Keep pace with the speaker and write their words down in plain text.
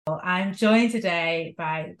I'm joined today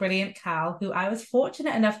by brilliant Cal, who I was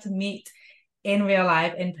fortunate enough to meet in real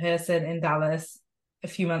life, in person in Dallas a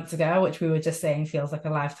few months ago, which we were just saying feels like a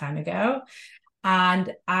lifetime ago.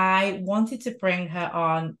 And I wanted to bring her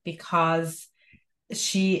on because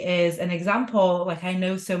she is an example. Like, I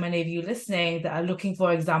know so many of you listening that are looking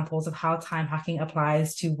for examples of how time hacking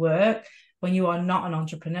applies to work when you are not an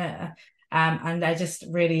entrepreneur. And I just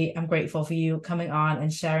really am grateful for you coming on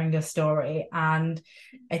and sharing your story. And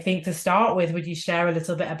I think to start with, would you share a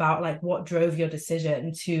little bit about like what drove your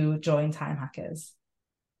decision to join Time Hackers?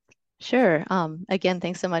 Sure. Again,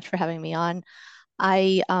 thanks so much for having me on.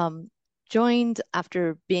 I joined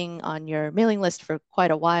after being on your mailing list for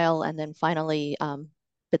quite a while and then finally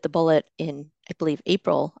bit the bullet in, I believe,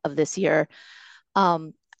 April of this year.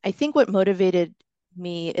 Um, I think what motivated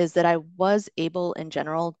me is that I was able in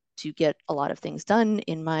general to get a lot of things done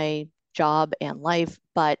in my job and life,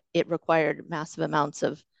 but it required massive amounts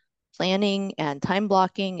of planning and time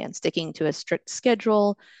blocking and sticking to a strict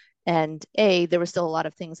schedule. And A, there were still a lot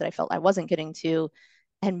of things that I felt I wasn't getting to.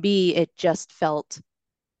 And B, it just felt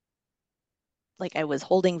like I was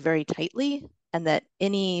holding very tightly and that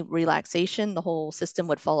any relaxation, the whole system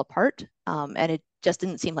would fall apart. And it just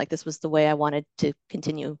didn't seem like this was the way I wanted to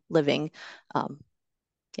continue living. Um,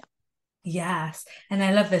 Yes. And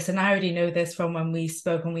I love this. And I already know this from when we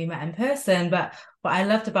spoke and we met in person. But what I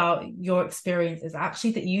loved about your experience is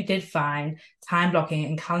actually that you did find time blocking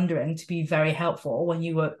and calendaring to be very helpful when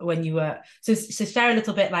you were so share a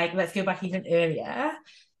little bit, like, let's go back even earlier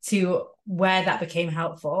to where that became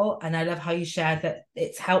helpful. And I love how you shared that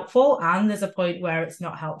it's helpful and there's a point where it's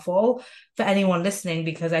not helpful for anyone listening,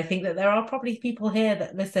 because I think that there are probably people here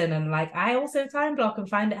that listen and like, I also time block and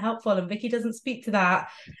find it helpful. And Vicky doesn't speak to that,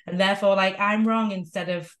 and therefore like I'm wrong, instead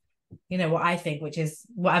of what I think, which is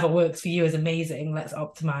whatever works for you is amazing, let's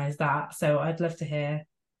optimize that. So I'd love to hear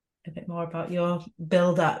a bit more about your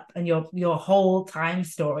build up and your whole time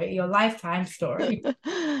story, your lifetime story.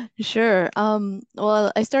 sure.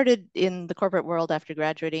 Well, I started in the corporate world after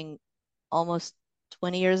graduating almost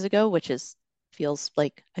 20 years ago, which is feels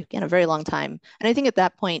like, again, a very long time. And I think at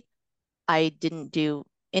that point, I didn't do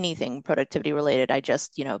anything productivity related. I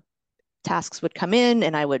just, tasks would come in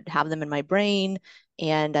and I would have them in my brain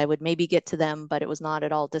and I would maybe get to them, but it was not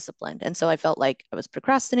at all disciplined. And so I felt like I was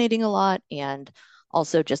procrastinating a lot and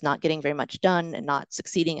also just not getting very much done and not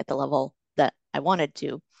succeeding at the level that I wanted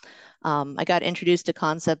to. I got introduced to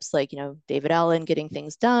concepts like, David Allen getting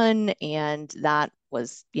things done, and that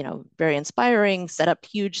was, very inspiring, set up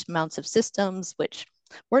huge amounts of systems, which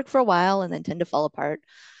work for a while and then tend to fall apart.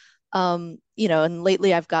 And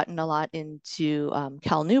lately I've gotten a lot into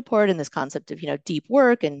Cal Newport and this concept of, deep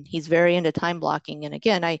work, and he's very into time blocking. And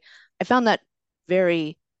again, I found that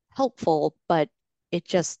very helpful, but it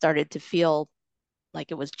just started to feel like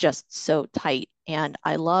it was just so tight. And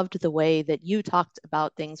I loved the way that you talked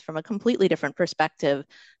about things from a completely different perspective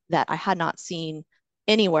that I had not seen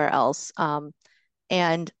anywhere else.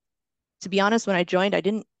 And to be honest, when I joined, I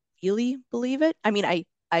didn't really believe it. I mean, I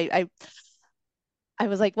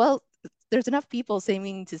was like, well, there's enough people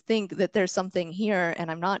seeming to think that there's something here, and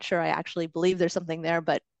I'm not sure I actually believe there's something there,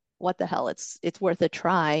 but what the hell? It's worth a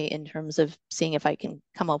try in terms of seeing if I can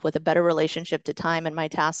come up with a better relationship to time and my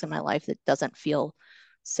tasks in my life that doesn't feel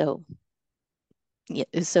so yeah,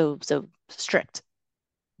 so strict.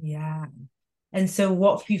 Yeah. And so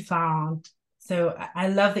what have you found? So I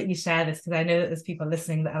love that you share this, because I know that there's people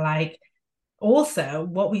listening that are like, also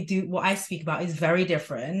what we do, what I speak about is very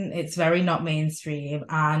different. It's very not mainstream.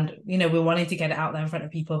 And, we're wanting to get it out there in front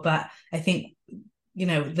of people. But I think,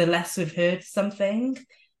 the less we've heard something,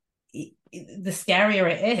 the scarier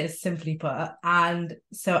it is, simply put. And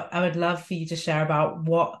so I would love for you to share about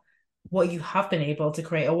what you have been able to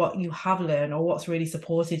create, or what you have learned, or what's really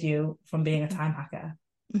supported you from being a time hacker.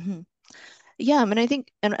 Mhm. Yeah, I mean, I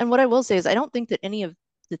think, and what I will say is, I don't think that any of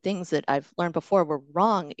the things that I've learned before were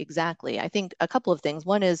wrong exactly. I think a couple of things.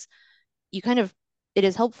 One is you kind of, it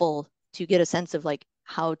is helpful to get a sense of like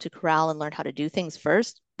how to corral and learn how to do things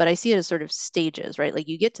first, but I see it as sort of stages, right? Like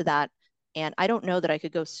you get to that, and I don't know that I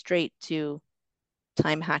could go straight to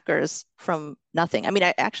time hackers from nothing. I mean,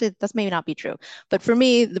 I actually that's maybe not be true, but for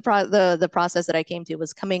me, the process that I came to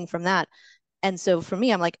was coming from that. And so for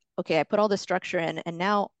me, I'm like, okay, I put all this structure in, and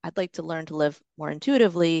now I'd like to learn to live more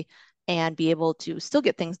intuitively and be able to still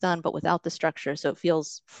get things done, but without the structure, so it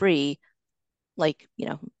feels free, like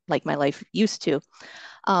like my life used to.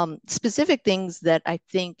 Specific things that I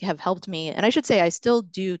think have helped me, and I should say I still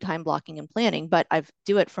do time blocking and planning, but I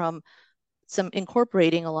do it from some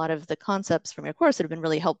incorporating a lot of the concepts from your course that have been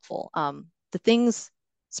really helpful. The things,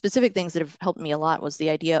 specific things that have helped me a lot was the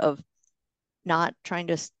idea of not trying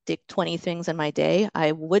to stick 20 things in my day,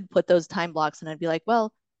 I would put those time blocks and I'd be like,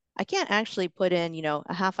 well, I can't actually put in,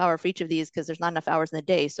 a half hour for each of these because there's not enough hours in the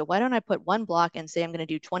day. So why don't I put one block and say I'm going to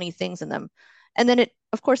do 20 things in them? And then it,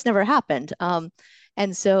 of course, never happened.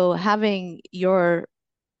 And so having your,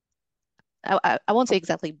 I won't say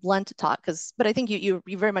exactly blunt talk, but I think you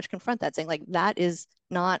very much confront that, saying like that is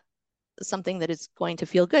not something that is going to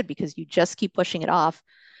feel good because you just keep pushing it off.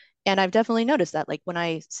 And I've definitely noticed that, like when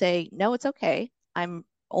I say, no, it's okay, I'm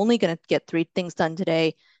only going to get 3 things done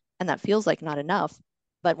today, and that feels like not enough.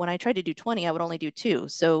 But when I tried to do 20, I would only do 2.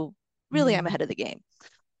 So really, I'm Mm. ahead of the game.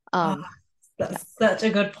 Oh, Yeah. that's such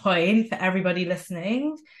a good point for everybody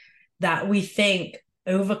listening, that we think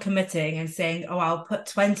overcommitting and saying, oh, I'll put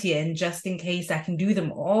 20 in just in case I can do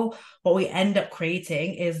them all. What we end up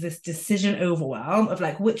creating is this decision overwhelm of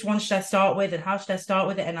like, which one should I start with and how should I start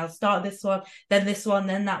with it? And I'll start this one,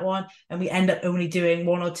 then that one. And we end up only doing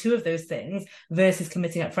 1 or 2 of those things versus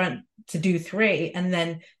committing up front to do 3 and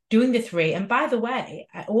then doing the 3. And by the way,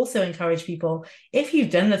 I also encourage people, if you've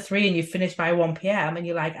done the 3 and you've finished by 1 p.m. and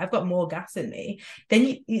you're like, I've got more gas in me,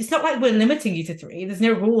 then it's not like we're limiting you to 3. There's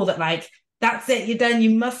no rule that like, that's it, you're done, you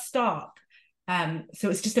must stop. So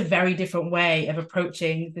it's just a very different way of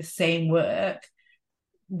approaching the same work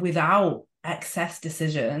without excess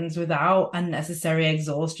decisions, without unnecessary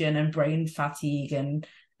exhaustion and brain fatigue,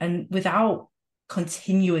 and without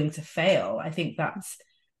continuing to fail. I think that's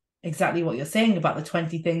exactly what you're saying about the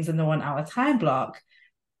 20 things in the 1 hour time block.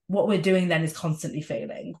 What we're doing then is constantly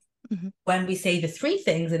failing. Mm-hmm. When we say the 3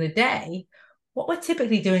 things in a day, what we're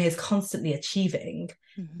typically doing is constantly achieving.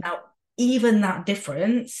 Mm-hmm. Now, even that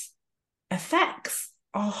difference affects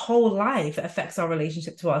our whole life. It affects our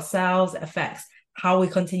relationship to ourselves. It affects how we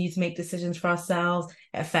continue to make decisions for ourselves.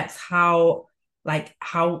 It affects how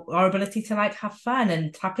our ability to like have fun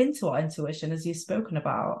and tap into our intuition, as you've spoken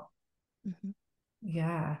about. Mm-hmm.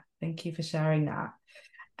 Yeah, thank you for sharing that.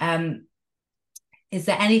 Um, is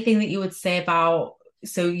there anything that you would say about,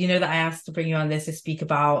 so you know that I asked to bring you on this to speak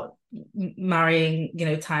about marrying,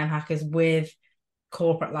 time hackers with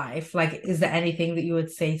corporate life? Like, is there anything that you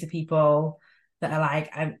would say to people that are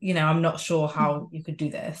like, I'm not sure how you could do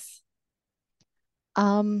this?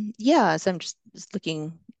 Yeah, so I'm just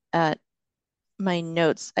looking at my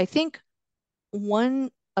notes. I think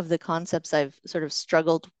one of the concepts I've sort of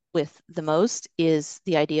struggled with the most is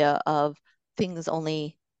the idea of things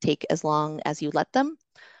only take as long as you let them.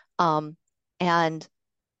 Um, and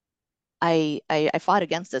I fought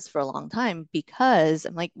against this for a long time because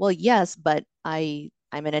I'm like, well, yes, but I'm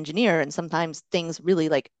an engineer and sometimes things really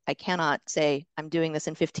like I cannot say I'm doing this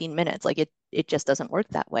in 15 minutes. Like it just doesn't work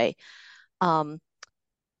that way. Um,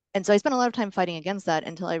 and so I spent a lot of time fighting against that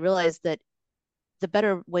until I realized that the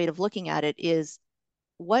better way of looking at it is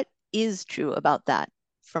what is true about that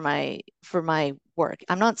for my work.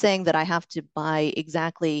 I'm not saying that I have to buy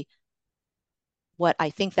exactly what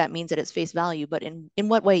I think that means at its face value, but in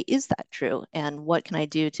what way is that true? And what can I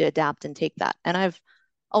do to adapt and take that? And I've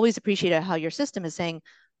always appreciated how your system is saying,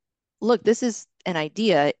 look, this is an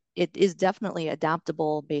idea. It is definitely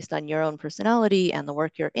adaptable based on your own personality and the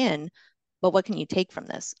work you're in, but what can you take from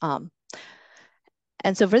this?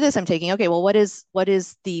 And so for this, I'm taking, okay, well, what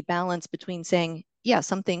is the balance between saying, yeah,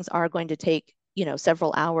 some things are going to take,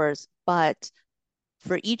 several hours, but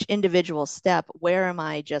for each individual step, where am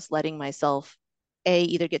I just letting myself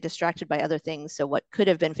either get distracted by other things, so what could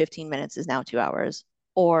have been 15 minutes is now 2 hours,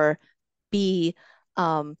 or B,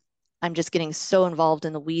 um, I'm just getting so involved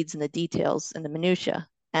in the weeds and the details and the minutia.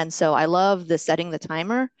 And so I love the setting the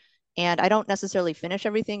timer, and I don't necessarily finish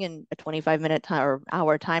everything in a 25-minute time or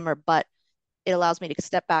hour timer, but it allows me to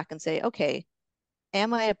step back and say, okay,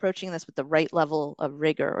 am I approaching this with the right level of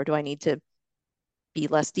rigor, or do I need to be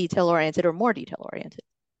less detail oriented or more detail oriented?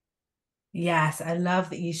 Yes, I love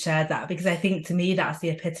that you shared that, because I think to me that's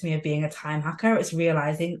the epitome of being a time hacker. It's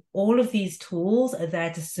realizing all of these tools are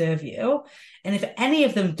there to serve you. And if any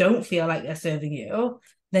of them don't feel like they're serving you,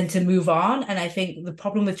 then to move on. And I think the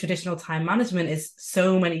problem with traditional time management is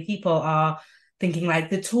so many people are thinking like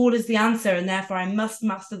the tool is the answer and therefore I must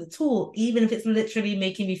master the tool, even if it's literally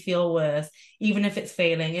making me feel worse, even if it's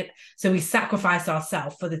failing it. So we sacrifice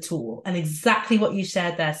ourselves for the tool. And exactly what you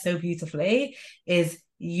shared there so beautifully is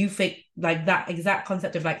you think like that exact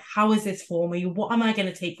concept of like, how is this for me? What am I going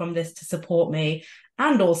to take from this to support me?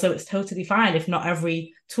 And also, it's totally fine if not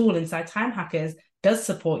every tool inside Time Hackers does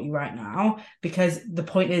support you right now, because the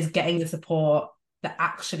point is getting the support that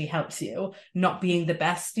actually helps you, not being the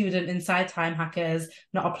best student inside Time Hackers,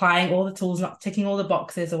 not applying all the tools, not ticking all the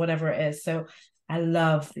boxes or whatever it is. So I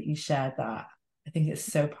love that you shared that. I think it's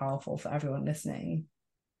so powerful for everyone listening.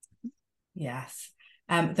 Yes.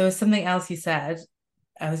 There was something else you said.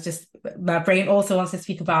 My brain also wants to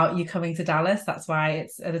speak about you coming to Dallas. That's why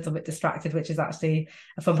it's a little bit distracted, which is actually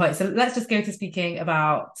a fun point. So let's just go to speaking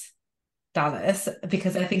about Dallas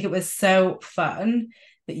because I think it was so fun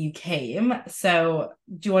that you came. So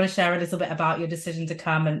do you want to share a little bit about your decision to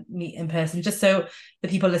come and meet in person, just so the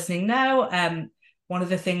people listening know? One of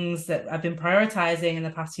the things that I've been prioritizing in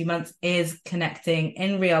the past few months is connecting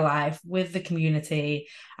in real life with the community.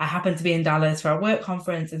 I happened to be in Dallas for a work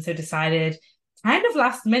conference and so decided kind of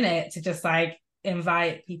last minute to just like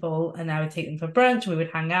invite people and I would take them for brunch. We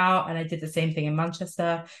would hang out. And I did the same thing in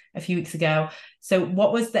Manchester a few weeks ago. So,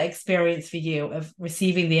 what was the experience for you of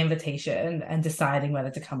receiving the invitation and deciding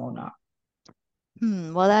whether to come or not?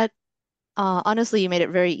 Well, that honestly, you made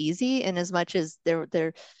it very easy in as much as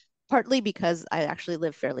there partly because I actually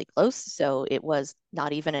live fairly close, so it was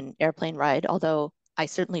not even an airplane ride, although I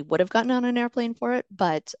certainly would have gotten on an airplane for it,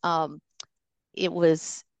 but it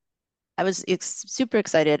was I was super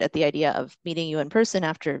excited at the idea of meeting you in person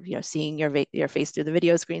after, seeing your face through the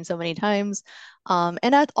video screen so many times.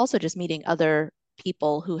 And also just meeting other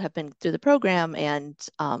people who have been through the program and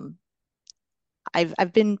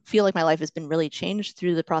I've been feel like my life has been really changed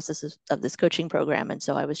through the process of this coaching program. And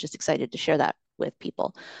so I was just excited to share that with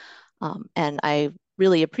people. And I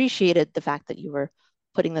really appreciated the fact that you were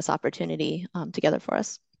putting this opportunity together for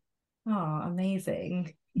us. Oh,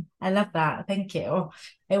 amazing. I love that. Thank you.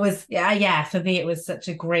 It was, yeah, for me, it was such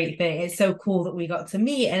a great thing. It's so cool that we got to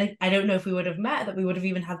meet. And I don't know if we would have met, that we would have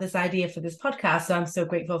even had this idea for this podcast. So I'm so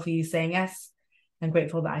grateful for you saying yes. I'm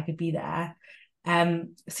grateful that I could be there.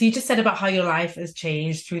 So you just said about how your life has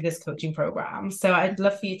changed through this coaching program. So I'd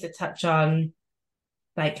love for you to touch on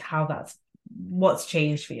like how what's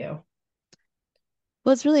changed for you.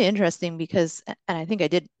 Well, it's really interesting because, and I think I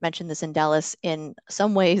did mention this in Dallas, in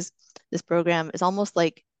some ways, this program is almost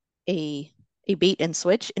like a a bait and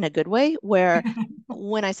switch in a good way, where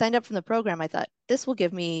when I signed up from the program, I thought this will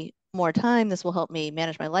give me more time, this will help me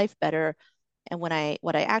manage my life better. And what I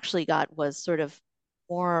actually got was sort of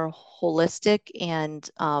more holistic and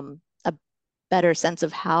a better sense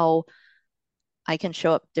of how I can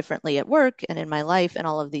show up differently at work and in my life and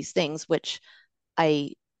all of these things, which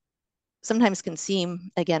I sometimes can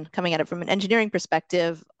seem, again, coming at it from an engineering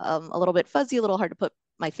perspective, a little bit fuzzy, a little hard to put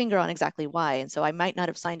my finger on exactly why. And so I might not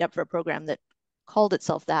have signed up for a program that called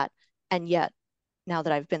itself that. And yet, now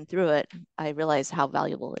that I've been through it, I realize how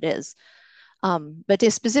valuable it is. But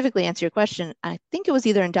to specifically answer your question, I think it was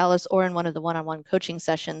either in Dallas or in one of the one-on-one coaching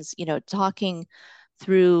sessions, talking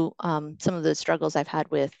through some of the struggles I've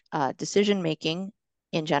had with decision making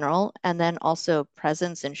in general, and then also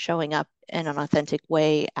presence and showing up in an authentic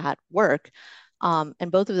way at work.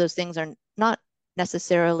 And both of those things are not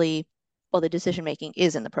necessarily, well, the decision making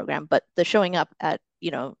is in the program, but the showing up at,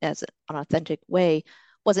 as an authentic way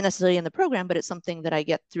wasn't necessarily in the program, but it's something that I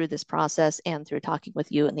get through this process and through talking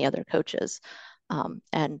with you and the other coaches.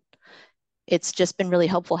 And it's just been really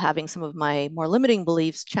helpful having some of my more limiting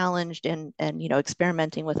beliefs challenged and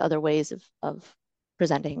experimenting with other ways of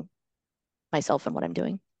presenting myself and what I'm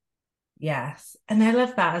doing. Yes. And I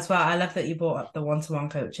love that as well. I love that you brought up the one-to-one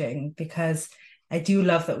coaching because I do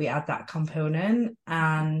love that we add that component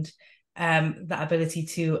and that ability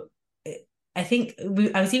to I think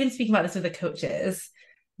I was even speaking about this with the coaches.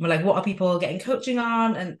 We're like, what are people getting coaching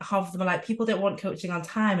on? And half of them are like, people don't want coaching on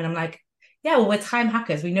time. And I'm like, yeah, well, we're time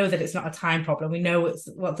hackers. We know that it's not a time problem. We know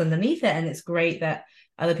what's underneath it. And it's great that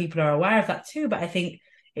other people are aware of that too. But I think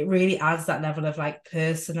it really adds that level of like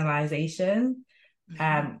personalization,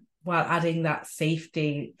 Mhm. while adding that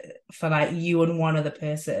safety for like you and one other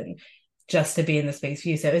person just to be in the space for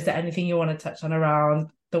you. So is there anything you want to touch on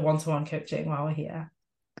around the one-to-one coaching while we're here?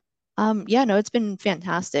 Yeah, no, it's been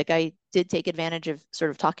fantastic. I did take advantage of sort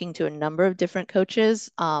of talking to a number of different coaches.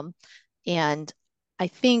 And I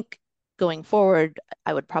think going forward,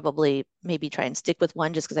 I would probably maybe try and stick with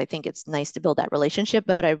one just because I think it's nice to build that relationship.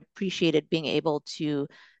 But I appreciated being able to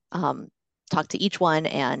um, talk to each one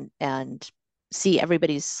and see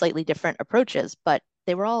everybody's slightly different approaches. But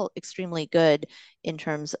they were all extremely good in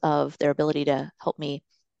terms of their ability to help me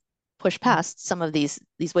push past some of these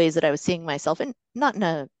ways that I was seeing myself, and not in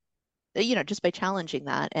a just by challenging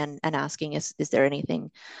that and asking, is there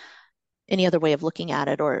any other way of looking at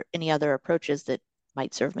it or any other approaches that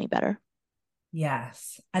might serve me better?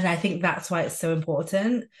 Yes. And I think that's why it's so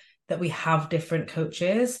important that we have different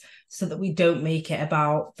coaches so that we don't make it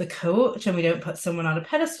about the coach and we don't put someone on a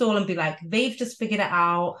pedestal and be like, they've just figured it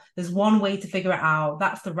out. There's one way to figure it out.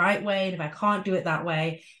 That's the right way. And if I can't do it that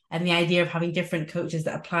way, and the idea of having different coaches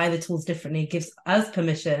that apply the tools differently gives us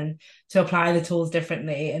permission to apply the tools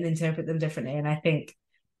differently and interpret them differently. And I think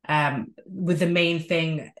with the main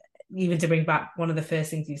thing, even to bring back one of the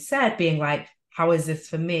first things you said, being like, how is this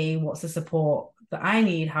for me? What's the support that I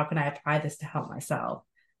need? How can I apply this to help myself?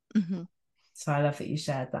 Hmm. So I love that you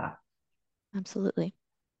shared that. Absolutely.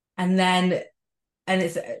 And then, and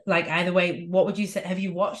it's like either way, what would you say? Have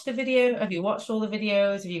you watched the video? Have you watched all the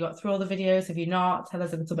videos? Have you got through all the videos? Have you not? Tell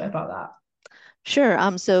us a little bit Mhm. about that.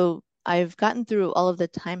 Sure. So I've gotten through all of the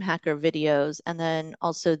Time Hacker videos and then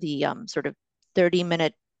also the sort of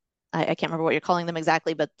 30-minute, I can't remember what you're calling them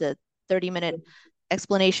exactly, but the 30-minute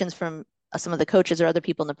explanations from some of the coaches or other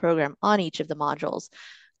people in the program on each of the modules,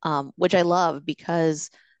 which I love because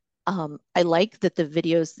I like that the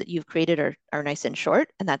videos that you've created are nice and short,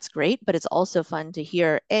 and that's great. But it's also fun to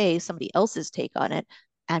hear A, somebody else's take on it,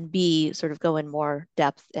 and B, sort of go in more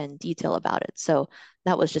depth and detail about it. So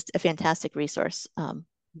that was just a fantastic resource.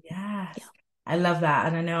 Yeah. Yes. I love that.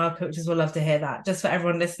 And I know our coaches will love to hear that. Just for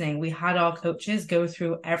everyone listening, we had our coaches go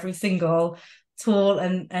through every single tool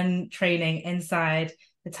and training inside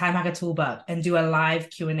the Time Hacker Toolbook and do a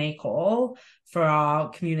live Q&A call for our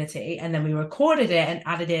community. And then we recorded it and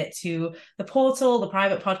added it to the portal, the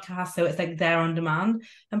private podcast. So it's like there on demand.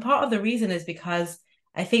 And part of the reason is because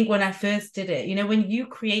I think when I first did it, when you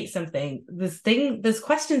create something, there's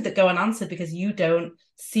questions that go unanswered because you don't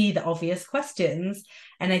see the obvious questions.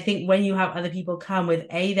 And I think when you have other people come with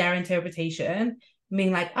their interpretation,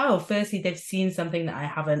 being like, oh, firstly, they've seen something that I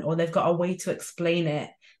haven't, or they've got a way to explain it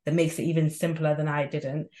that makes it even simpler than I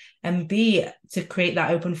didn't. And B, to create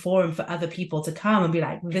that open forum for other people to come and be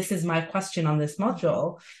like, this is my question on this Mhm.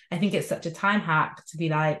 module. I think it's such a time hack to be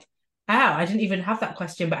like, oh, I didn't even have that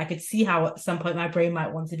question, but I could see how at some point my brain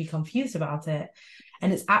might want to be confused about it.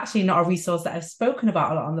 And it's actually not a resource that I've spoken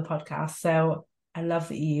about a lot on the podcast. So I love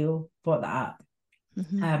that you brought that up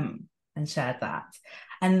Mhm. and shared that.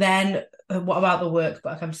 And then what about the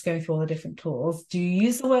workbook? I'm just going through all the different tools. Do you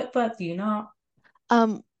use the workbook? Do you not?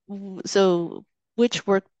 So which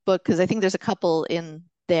workbook? Because I think there's a couple in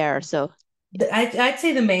there. So I'd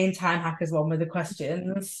say the main time hackers one with the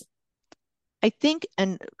questions. I think,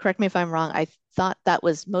 and correct me if I'm wrong, I thought that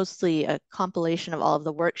was mostly a compilation of all of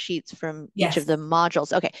the worksheets from each of Yes. the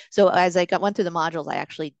modules. Okay, so as went through the modules, I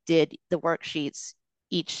actually did the worksheets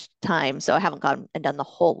each time. So I haven't gone and done the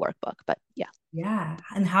whole workbook, but yeah. Yeah.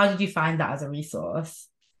 And how did you find that as a resource?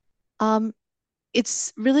 Um,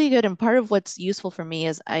 it's really good. And part of what's useful for me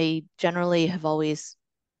is I generally have always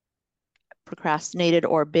procrastinated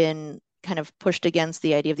or been kind of pushed against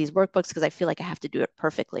the idea of these workbooks because I feel like I have to do it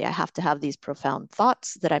perfectly. I have to have these profound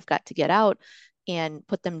thoughts that I've got to get out and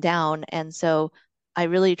put them down. And so I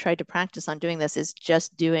really tried to practice on doing this is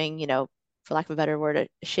just doing, for lack of a better word, a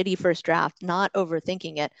shitty first draft, not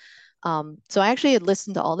overthinking it. So I actually had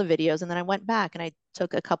listened to all the videos and then I went back and I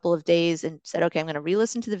took a couple of days and said, okay, I'm going to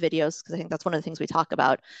re-listen to the videos because I think that's one of the things we talk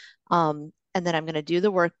about. And then I'm going to do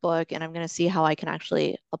the workbook and I'm going to see how I can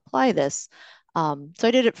actually apply this. So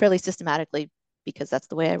I did it fairly systematically because that's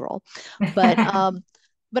the way I roll. But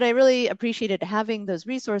but I really appreciated having those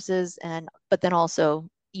resources but then also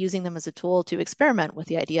using them as a tool to experiment with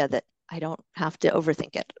the idea that I don't have to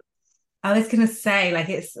overthink it. I was gonna say, like,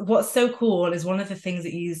 it's what's so cool is one of the things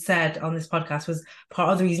that you said on this podcast was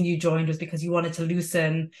part of the reason you joined was because you wanted to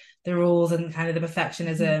loosen the rules and kind of the Mhm.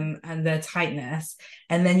 perfectionism and the tightness.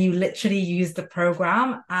 And then you literally used the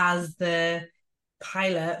program as the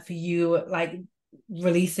pilot for you, like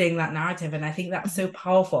releasing that narrative. And I think that's Mhm. so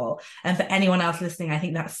powerful. And for anyone else listening, I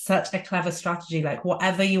think that's such a clever strategy. Like,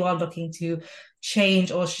 whatever you are looking to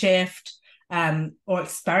change or shift or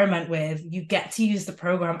experiment with, you get to use the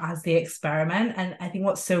program as the experiment. And I think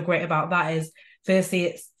what's so great about that is, firstly,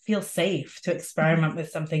 it feels safe to Mhm. experiment with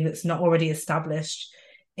something that's not already established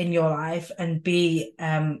in your life, and B,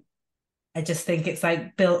 I just think it's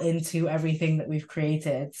like built into everything that we've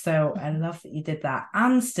created. So I Mhm. love that you did that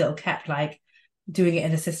and still kept like doing it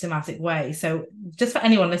in a systematic way. So just for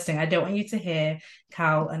anyone listening, I don't want you to hear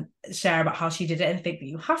Cal and share about how she did it and think that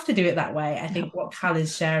you have to do it that way. I think No. what Cal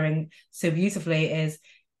is sharing so beautifully is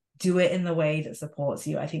do it in the way that supports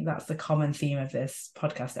you. I think that's the common theme of this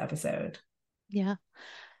podcast episode. Yeah.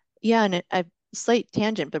 Yeah, and a slight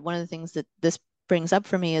tangent, but one of the things that this brings up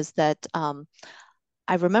for me is that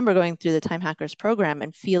I remember going through the Time Hackers program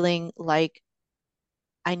and feeling like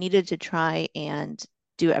I needed to try and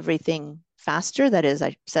do everything faster. That is,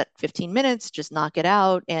 I set 15 minutes, just knock it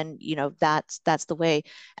out, and that's the way.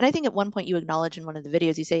 And I think at one point you acknowledge in one of the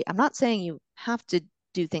videos, you say, I'm not saying you have to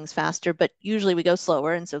do things faster, but usually we go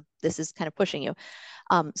slower, and so this is kind of pushing you.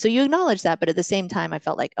 So you acknowledge that, but at the same time, I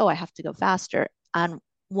felt like, oh, I have to go faster. And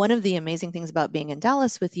one of the amazing things about being in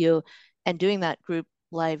Dallas with you and doing that group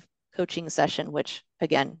live coaching session, which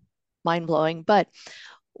again, mind blowing, but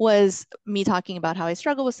was me talking about how I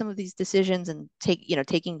struggle with some of these decisions and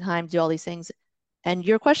taking time to do all these things. And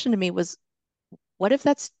your question to me was, what if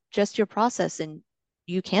that's just your process and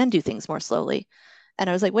you can do things more slowly? And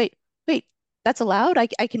I was like, wait, that's allowed?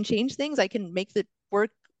 I can change things. I can make the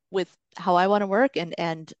work with how I want to work.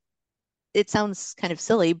 And it sounds kind of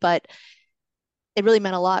silly, but it really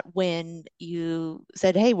meant a lot when you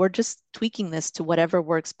said, hey, we're just tweaking this to whatever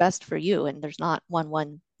works best for you. And there's not one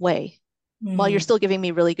way, while you're Mm. still giving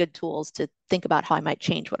me really good tools to think about how I might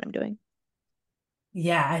change what I'm doing.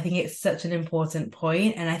 Yeah, I think it's such an important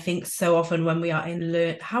point. And I think so often when we are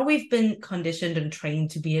in how we've been conditioned and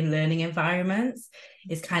trained to be in learning environments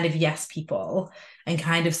is kind of yes people and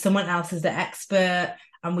kind of someone else is the expert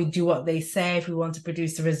and we do what they say if we want to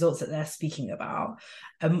produce the results that they're speaking about.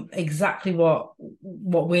 Exactly what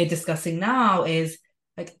we're discussing now is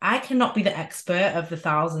like I cannot be the expert of the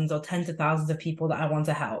thousands or tens of thousands of people that I want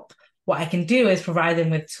to help. What I can do is provide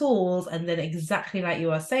them with tools and then exactly like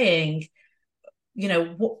you are saying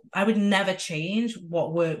what I would never change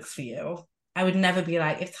what works for you. I would never be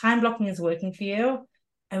like, if time blocking is working for you,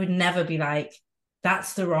 I would never be like,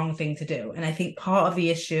 that's the wrong thing to do. And I think part of the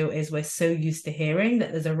issue is we're so used to hearing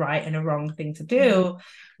that there's a right and a wrong thing to do. Mm.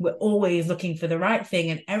 We're always looking for the right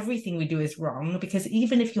thing, and everything we do is wrong because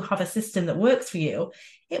even if you have a system that works for you,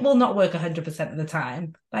 it will not work 100% of the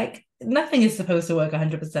time. Like nothing is supposed to work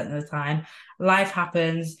 100% of the time. Life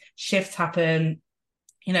happens, shifts happen,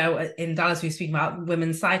 in Dallas we speak about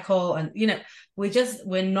women's cycle and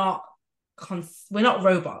we're not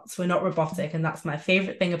robots, we're not robotic, and that's my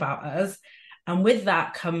favorite thing about us. And with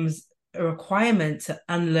that comes a requirement to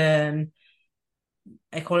unlearn,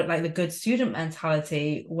 I call it like the good student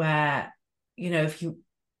mentality, where if you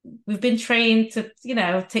we've been trained to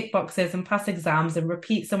tick boxes and pass exams and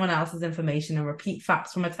repeat someone else's information and repeat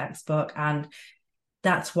facts from a textbook. And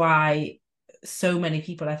that's why so many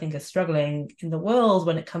people I think are struggling in the world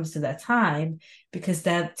when it comes to their time because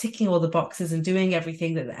they're ticking all the boxes and doing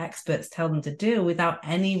everything that the experts tell them to do without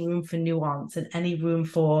any room for nuance and any room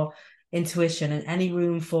for intuition and any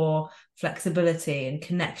room for flexibility and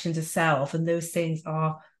connection to self. And those things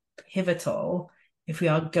are pivotal if we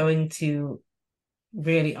are going to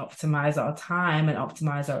really optimize our time and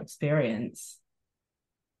optimize our experience.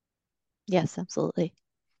 Yes, absolutely.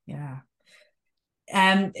 Yeah.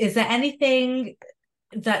 Is there anything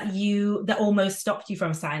that almost stopped you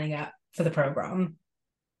from signing up for the program?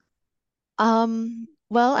 Well,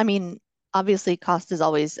 I mean, obviously cost is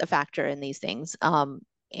always a factor in these things.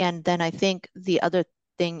 And then I think the other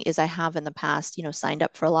thing is I have in the past, signed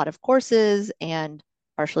up for a lot of courses and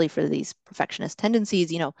partially for these perfectionist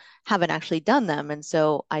tendencies, haven't actually done them. And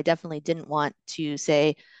so I definitely didn't want to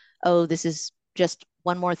say, oh, this is just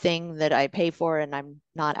one more thing that I pay for and I'm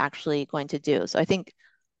not actually going to do. So I think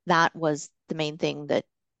that was the main thing that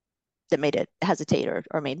made it hesitate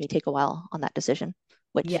or made me take a while on that decision,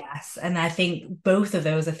 which Yes, and I think both of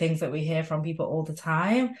those are things that we hear from people all the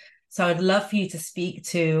time. So I'd love for you to speak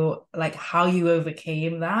to like how you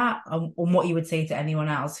overcame that and what you would say to anyone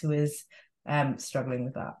else who is struggling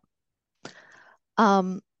with that.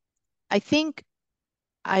 um, I think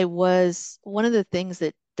I was one of the things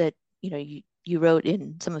that you wrote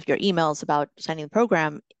in some of your emails about signing the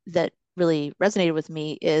program that really resonated with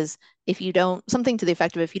me is if you don't something to the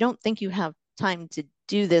effect of if you don't think you have time to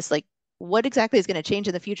do this, like what exactly is going to change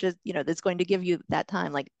in the future, that's going to give you that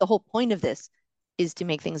time. Like the whole point of this is to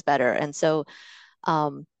make things better. And so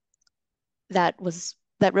um, that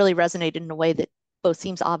really resonated in a way that both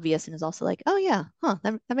seems obvious and is also like, oh yeah, huh,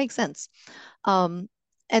 that makes sense. Um,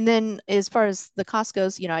 and then as far as the cost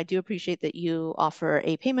goes, I do appreciate that you offer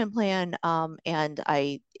a payment plan, and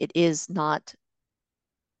it is not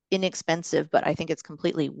inexpensive, but I think it's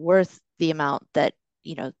completely worth the amount that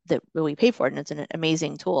we pay for it, and it's an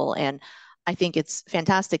amazing tool. And I think it's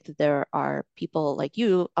fantastic that there are people like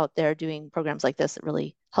you out there doing programs like this that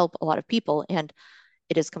really help a lot of people. And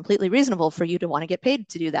it is completely reasonable for you to want to get paid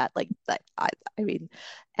to do that. Like that, I mean,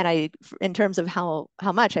 and in terms of how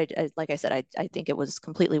much, like I said, I think it was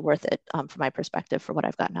completely worth it from my perspective for what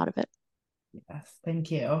I've gotten out of it. Yes,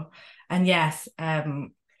 thank you. And yes,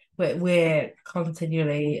 we're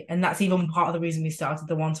continually, and that's even part of the reason we started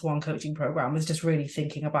the one-to-one coaching program, was just really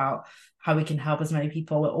thinking about how we can help as many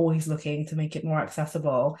people. We're always looking to make it more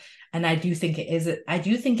accessible. And I do think it is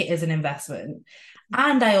an investment.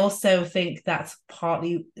 And I also think that's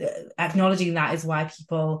partly acknowledging that is why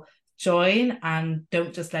people join and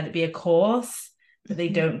don't just let it be a course that they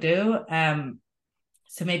Mhm. don't do.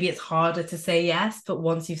 So maybe it's harder to say yes, but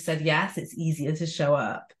once you've said yes, it's easier to show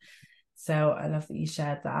up. So I love that you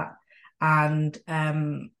shared that. And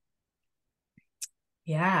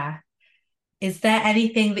yeah. is there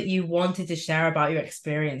anything that you wanted to share about your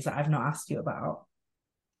experience that I've not asked you about?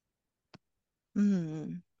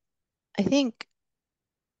 I think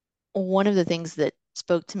one of the things that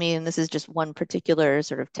spoke to me, and this is just one particular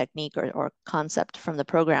sort of technique or concept from the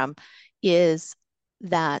program, is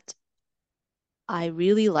that I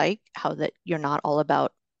really like how that you're not all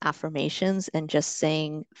about affirmations and just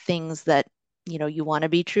saying things that you want to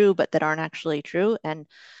be true, but that aren't actually true. And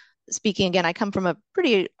speaking again, I come from a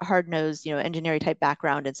pretty hard-nosed, engineering type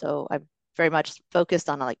background, and so I'm very much focused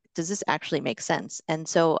on like, does this actually make sense? And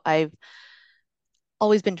so I've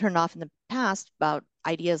always been turned off in the past about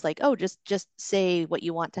ideas like, oh, just say what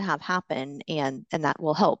you want to have happen, and that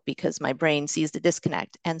will help because my brain sees the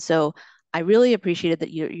disconnect. And so I really appreciated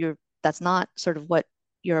that you're that's not sort of what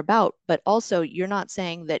you're about, but also you're not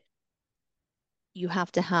saying that you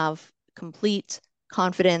have to have complete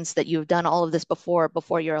confidence that you've done all of this before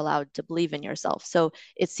you're allowed to believe in yourself. So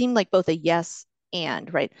it seemed like both a yes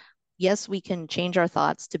and, right? Yes, we can change our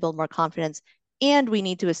thoughts to build more confidence, and we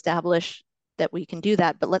need to establish that we can do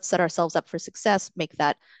that, but let's set ourselves up for success, make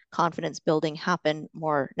that confidence building happen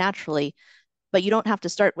more naturally. But you don't have to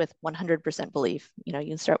start with 100% belief. You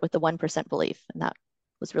can start with the 1% belief. And that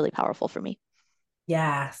was really powerful for me.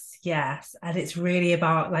 Yes, yes. And it's really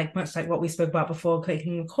about like much like what we spoke about before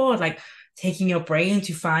clicking record, like taking your brain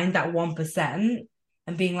to find that 1%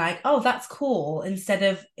 and being like, oh, that's cool, instead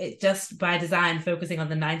of it just by design focusing on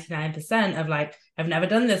the 99% of like, I've never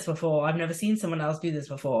done this before. I've never seen someone else do this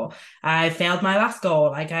before. I failed my last goal.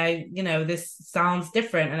 Like this sounds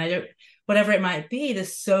different. And I don't, whatever it might be,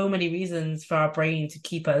 there's so many reasons for our brain to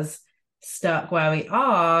keep us stuck where we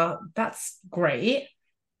are. That's great.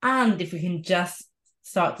 And if we can just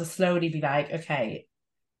start to slowly be like, okay,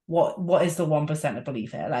 what is the 1% of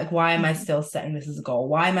belief here? Like, why am I Mhm. still setting this as a goal?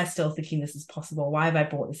 Why am I still thinking this is possible? Why have I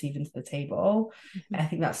brought this even to the table? Mhm. I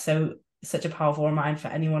think that's such a powerful reminder for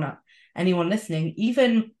anyone listening.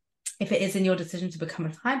 Even if it is in your decision to become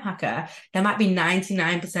a time hacker, there might be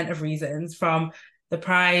 99% of reasons, from the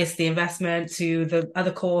price, the investment, to the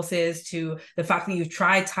other courses, to the fact that you've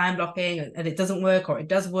tried time blocking and it doesn't work, or it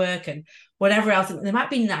does work, and whatever else. There might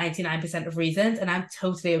be 99% of reasons, and I'm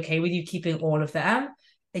totally okay with you keeping all of them.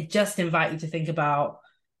 I just invite you to think about,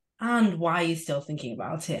 and why are you still thinking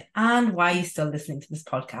about it? And why are you still listening to this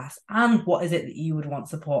podcast? And what is it that you would want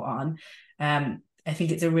support on? I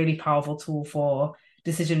think it's a really powerful tool for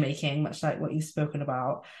decision making, much like what you've spoken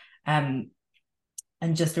about. And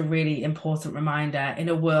just a really important reminder in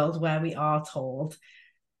a world where we are told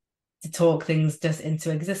to talk things just into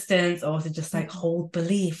existence, or to just like Mhm. hold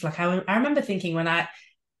belief. Like I remember thinking when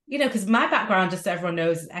because my background, just so everyone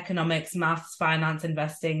knows, is economics, maths, finance,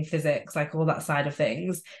 investing, physics, like all that side of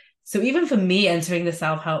things. So even for me entering the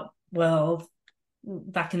self-help world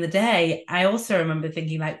back in the day, I also remember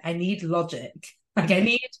thinking like, I need logic. Like I Mhm.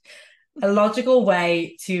 need a logical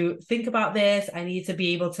way to think about this. I need to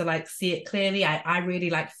be able to like see it clearly. I really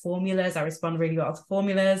like formulas. I respond really well to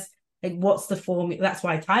formulas. Like, what's the formula? That's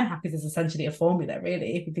why time hackers is essentially a formula,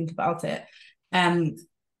 really, if you think about it. Um,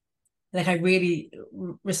 like I really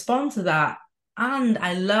respond to that. And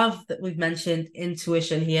I love that we've mentioned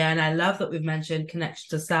intuition here, and I love that we've mentioned connection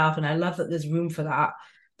to self, and I love that there's room for that.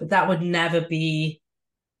 But that would never be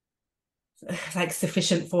like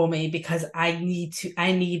sufficient for me, because I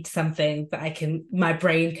need something that my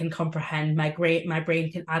brain can comprehend, my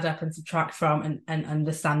brain can add up and subtract from, and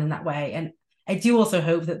understand in that way. And I do also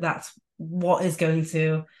hope that that's what is going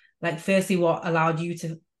to, like, firstly, what allowed you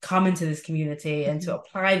to come into this community and to Mhm.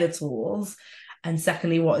 apply the tools, and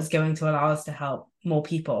secondly, what is going to allow us to help more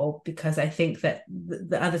people, because I think that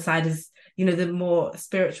the other side is, the more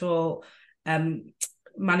spiritual um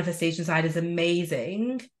manifestation side is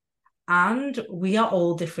amazing, and we are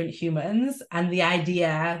all different humans, and the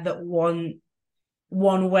idea that one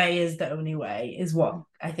way is the only way is what Mhm.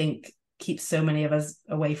 I think keeps so many of us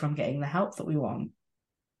away from getting the help that we want.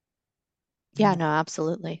 Yeah, no,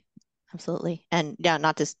 absolutely. Absolutely. And yeah,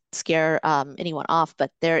 not to scare anyone off,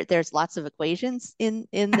 but there's lots of equations in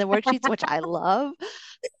the worksheets, which I love.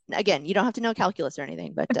 Again, you don't have to know calculus or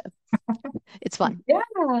anything, but it's fun. Yeah.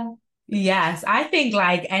 Yes, I think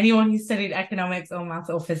like anyone who studied economics or maths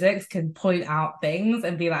or physics can point out things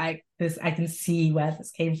and be like, this, I can see where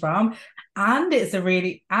this came from. And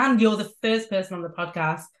you're the first person on the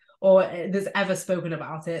podcast or that's ever spoken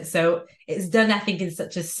about it. So it's done, I think, in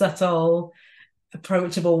such a subtle,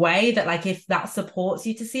 approachable way that, like, if that supports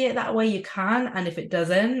you to see it that way, you can. And if it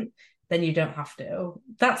doesn't, then you don't have to.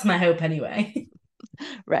 That's my hope anyway.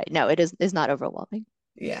 Right. No, it is not overwhelming.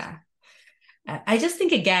 Yeah. I just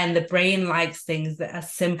think again, the brain likes things that are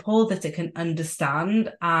simple that it can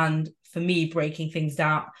understand. And for me, breaking things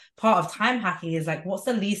down, part of time hacking is like, what's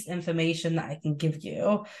the least information that I can give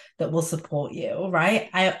you that will support you, right?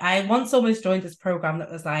 I once almost joined this program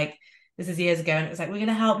that was like, this is years ago, and it was like, we're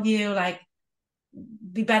gonna help you like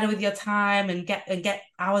be better with your time and get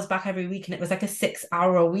hours back every week. And it was like a 6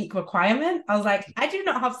 hour a week requirement. I was like, I do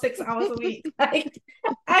not have 6 hours a week. Like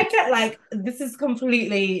I get like this is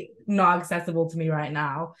completely not accessible to me right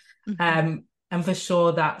now. Mhm. And for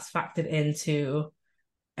sure that's factored into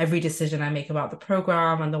every decision I make about the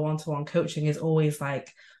program, and the one-to-one coaching is always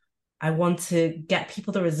like I want to get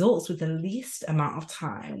people the results with the least amount of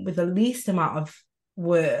time, with the least amount of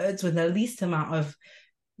words, with the least amount of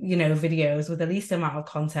videos, with the least amount of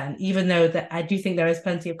content, even though that I do think there is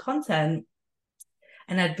plenty of content.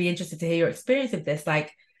 And I'd be interested to hear your experience of this.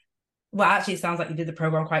 Like, well, actually, it sounds like you did the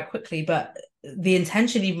program quite quickly, but the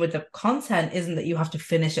intention, even with the content, isn't that you have to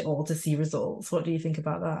finish it all to see results. What do you think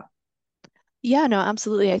about that? Yeah, no,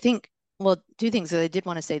 absolutely. I think, well, two things that I did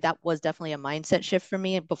want to say that was definitely a mindset shift for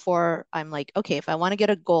me. Before I'm like, okay, if I want to get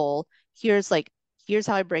a goal, here's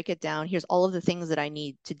how I break it down. Here's all of the things that I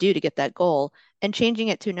need to do to get that goal, and changing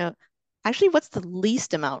it to no, actually, what's the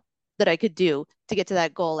least amount that I could do to get to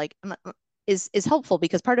that goal? Like, is helpful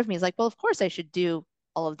because part of me is like, well, of course I should do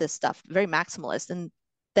all of this stuff, very maximalist. And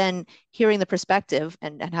then hearing the perspective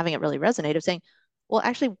and having it really resonate of saying, well,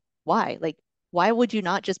 actually, why? Like, why would you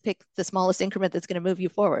not just pick the smallest increment that's going to move you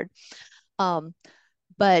forward? Um,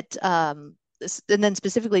 but and then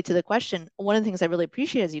specifically to the question, one of the things I really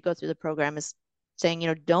appreciate as you go through the program is saying,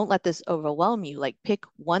 don't let this overwhelm you. Like pick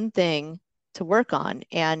one thing to work on.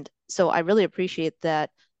 And so I really appreciate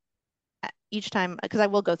that each time, because I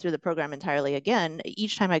will go through the program entirely again,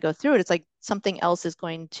 each time I go through it, it's like something else is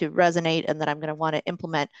going to resonate and that I'm going to want to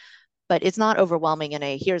implement, but it's not overwhelming in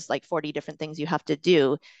a here's like 40 different things you have to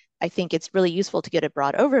do. I think it's really useful to get a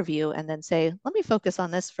broad overview and then say, let me focus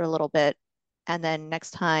on this for a little bit. And then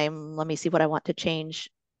next time, let me see what I want to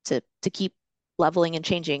change to keep leveling and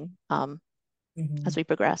changing as Mhm. we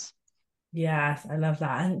progress. Yes, I love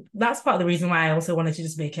that. And that's part of the reason why I also wanted to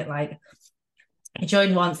just make it like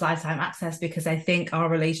join once lifetime access, because I think our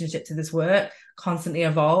relationship to this work constantly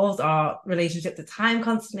evolves, our relationship to time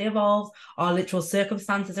constantly evolves, our literal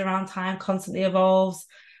circumstances around time constantly evolves.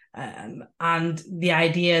 And the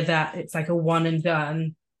idea that it's like a one and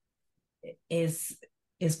done is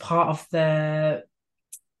is part of the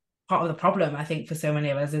problem, I think, for so many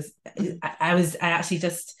of us. Is Mhm. I actually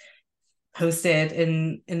just posted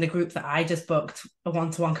in the group that I just booked a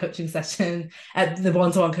one-to-one coaching session at the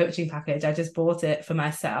one-to-one coaching package. I just bought it for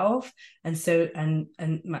myself, and so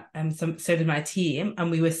did my team,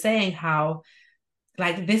 and we were saying how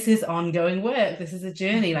like this is ongoing work, this is a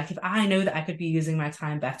journey. Mhm. Like if I know that I could be using my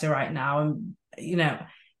time better right now, and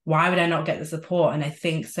why would I not get the support? And I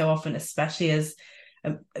think so often, especially as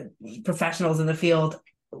professionals in the field,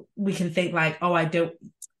 we can think like, oh, I don't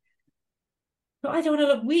want to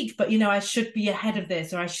look weak, but I should be ahead of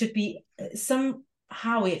this, or I should be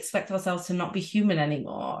somehow we expect ourselves to not be human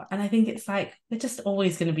anymore. And I think it's like we're just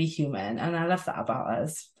always going to be human. And I love that about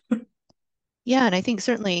us. Yeah, and I think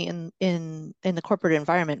certainly in the corporate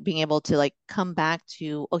environment, being able to like come back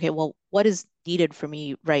to, okay, well, what is needed for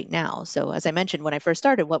me right now? So as I mentioned, when I first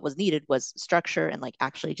started, what was needed was structure and like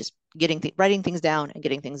actually just writing things down and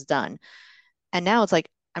getting things done. And now it's like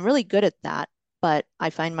I'm really good at that, but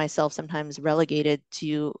I find myself sometimes relegated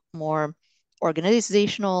to more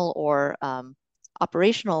organizational or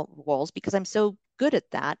operational roles because I'm so good at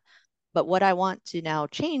that. But what I want to now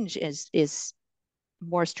change is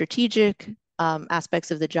more strategic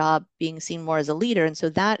aspects of the job, being seen more as a leader. And so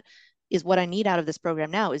that is what I need out of this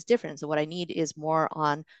program now is different. So what I need is more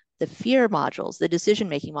on the fear modules, the decision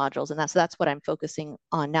making modules, and that's what I'm focusing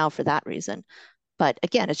on now for that reason. But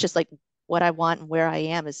again, it's just like what I want and where I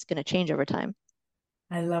am is going to change over time.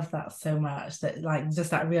 I love that so much. That like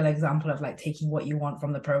just that real example of like taking what you want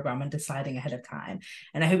from the program and deciding ahead of time.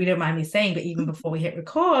 And I hope you don't mind me saying, but even before we hit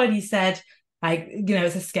record, you said like,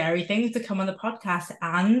 it's a scary thing to come on the podcast,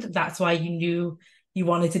 and that's why you knew you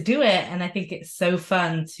wanted to do it. And I think it's so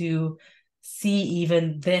fun to see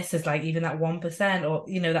even this as like even that 1% or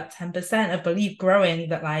that 10% of belief growing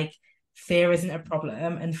that like fear isn't a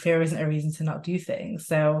problem and fear isn't a reason to not do things.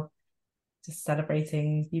 So just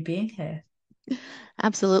celebrating you being here.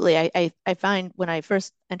 Absolutely. I find when I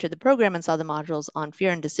first entered the program and saw the modules on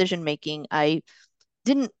fear and decision making,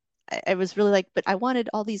 didn't I was really like, but I wanted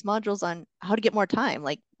all these modules on how to get more time.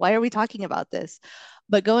 Like, why are we talking about this?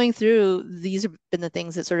 But going through, these have been the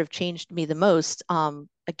things that sort of changed me the most.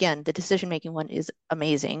 Again, the decision making one is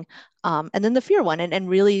amazing. And then the fear one and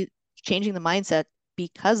really changing the mindset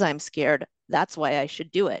because I'm scared, that's why I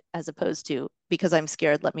should do it, as opposed to because I'm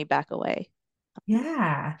scared, let me back away.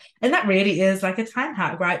 Yeah. And that really is like a time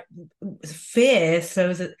hack, right? Fear.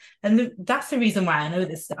 That's the reason why I know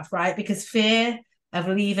this stuff, right? Because fear of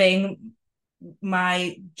leaving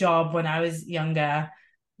my job when I was younger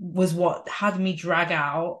was what had me drag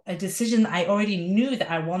out a decision that I already knew that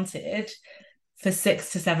I wanted for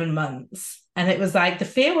 6 to 7 months. And it was like the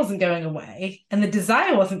fear wasn't going away and the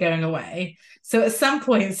desire wasn't going away. So at some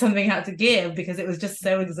point, something had to give because it was just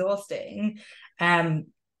so exhausting. And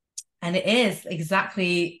it is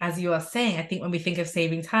exactly as you are saying. I think when we think of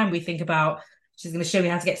saving time, we think about she's going to show me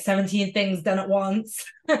how to get 17 things done at once.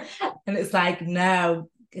 And it's like, no,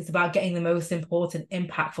 it's about getting the most important,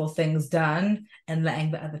 impactful things done and letting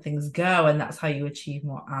the other things go. And that's how you achieve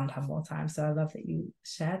more and have more time. So I love that you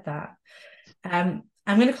shared that. I'm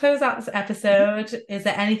going to close out this episode. Is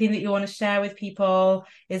there anything that you want to share with people?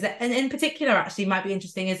 Is it, and in particular, actually, might be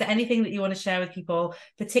interesting. Is there anything that you want to share with people,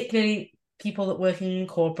 particularly people that work in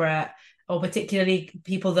corporate, or particularly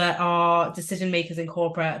people that are decision makers in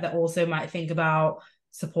corporate that also might think about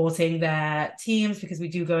supporting their teams, because we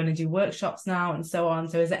do go in and do workshops now and so on.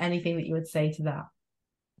 So is there anything that you would say to that?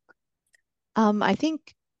 I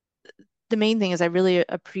think the main thing is I really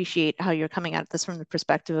appreciate how you're coming at this from the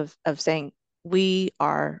perspective of saying we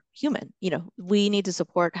are human. We need to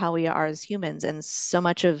support how we are as humans. And so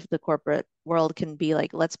much of the corporate world can be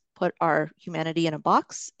like, let's put our humanity in a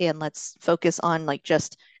box and let's focus on like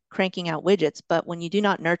just cranking out widgets. But when you do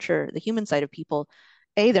not nurture the human side of people,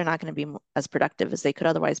 A, they're not going to be as productive as they could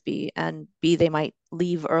otherwise be. And B, they might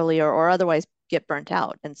leave earlier or otherwise get burnt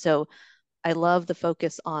out. And so I love the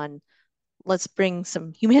focus on let's bring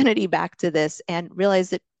some humanity back to this and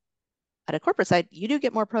realize that at a corporate side, you do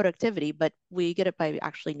get more productivity, but we get it by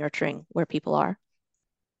actually nurturing where people are.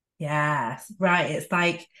 Yes, right. It's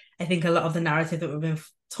like, I think a lot of the narrative that we've been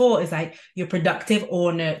taught is like you're productive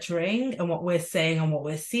or nurturing. And what we're saying and what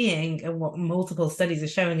we're seeing and what multiple studies are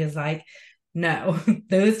showing is like, no,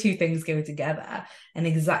 those two things go together. And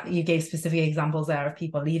exactly, you gave specific examples there of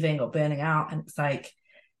people leaving or burning out. And it's like,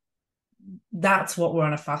 that's what we're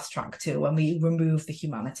on a fast track to when we remove the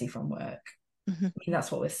humanity from work. Mm-hmm. I mean,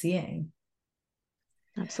 that's what we're seeing.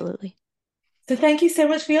 Absolutely. So thank you so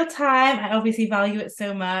much for your time. I obviously value it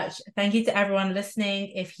so much. Thank you to everyone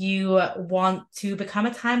listening. If you want to become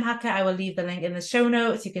a time hacker, I will leave the link in the show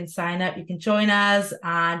notes. You can sign up, you can join us,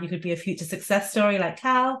 and you could be a future success story like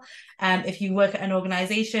Cal. If you work at an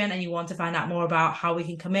organization and you want to find out more about how we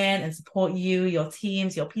can come in and support you, your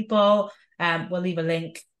teams, your people, we'll leave a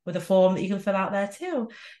link with a form that you can fill out there too.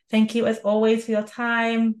 Thank you as always for your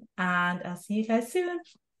time, and I'll see you guys soon.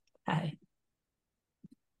 Bye.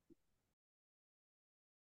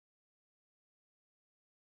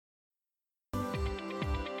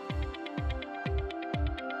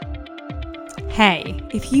 Hey,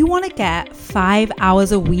 if you want to get 5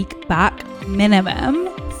 hours a week back minimum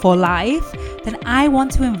for life, then I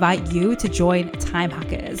want to invite you to join Time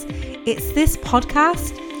Hackers. It's this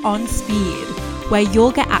podcast on speed where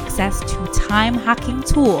you'll get access to time hacking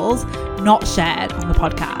tools not shared on the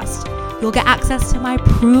podcast. You'll get access to my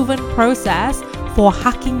proven process for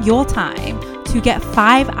hacking your time to get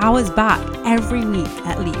 5 hours back every week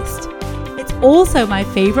at least. It's also my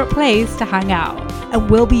favorite place to hang out, and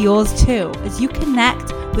will be yours too, as you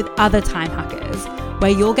connect with other time hackers,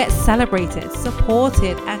 where you'll get celebrated,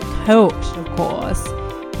 supported, and coached, of course.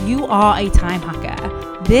 You are a time hacker.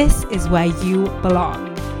 This is where you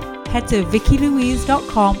belong. Head to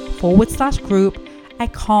vickylouise.com/group. I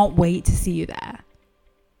can't wait to see you there.